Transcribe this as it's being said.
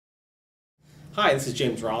Hi, this is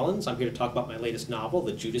James Rollins. I'm here to talk about my latest novel,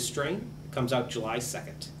 The Judas Strain. It comes out July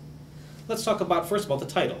 2nd. Let's talk about, first of all, the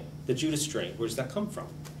title, The Judas Strain. Where does that come from?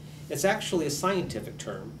 It's actually a scientific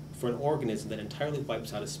term for an organism that entirely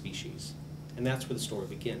wipes out a species. And that's where the story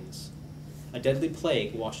begins. A deadly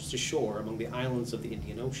plague washes ashore among the islands of the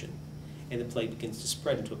Indian Ocean, and the plague begins to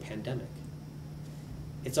spread into a pandemic.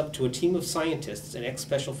 It's up to a team of scientists and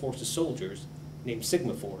ex-Special Forces soldiers named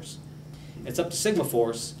Sigma Force. It's up to Sigma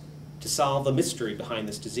Force to solve the mystery behind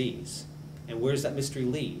this disease. And where does that mystery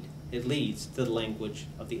lead? It leads to the language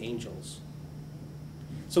of the angels.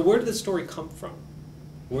 So where did this story come from?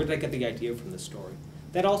 Where did I get the idea from this story?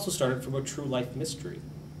 That also started from a true life mystery.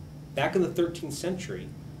 Back in the 13th century,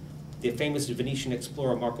 the famous Venetian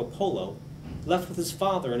explorer Marco Polo left with his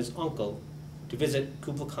father and his uncle to visit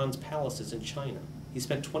Kublai Khan's palaces in China. He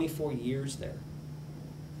spent 24 years there.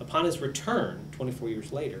 Upon his return, 24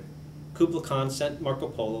 years later, Kublai Khan sent Marco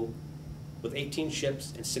Polo with 18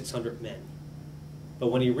 ships and 600 men. But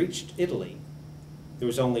when he reached Italy, there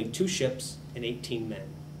was only 2 ships and 18 men.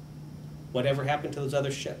 Whatever happened to those other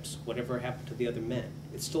ships? Whatever happened to the other men?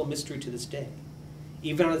 It's still a mystery to this day.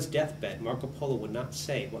 Even on his deathbed, Marco Polo would not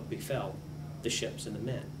say what befell the ships and the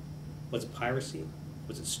men. Was it piracy?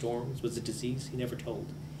 Was it storms? Was it disease? He never told.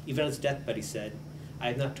 Even on his deathbed, he said, "I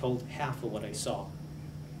have not told half of what I saw."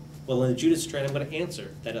 Well, in the Judas Strain, I'm going to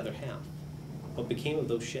answer that other half. What became of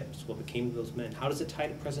those ships? What became of those men? How does it tie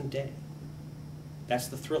to present day? That's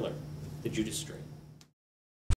the thriller, The Judas Strain.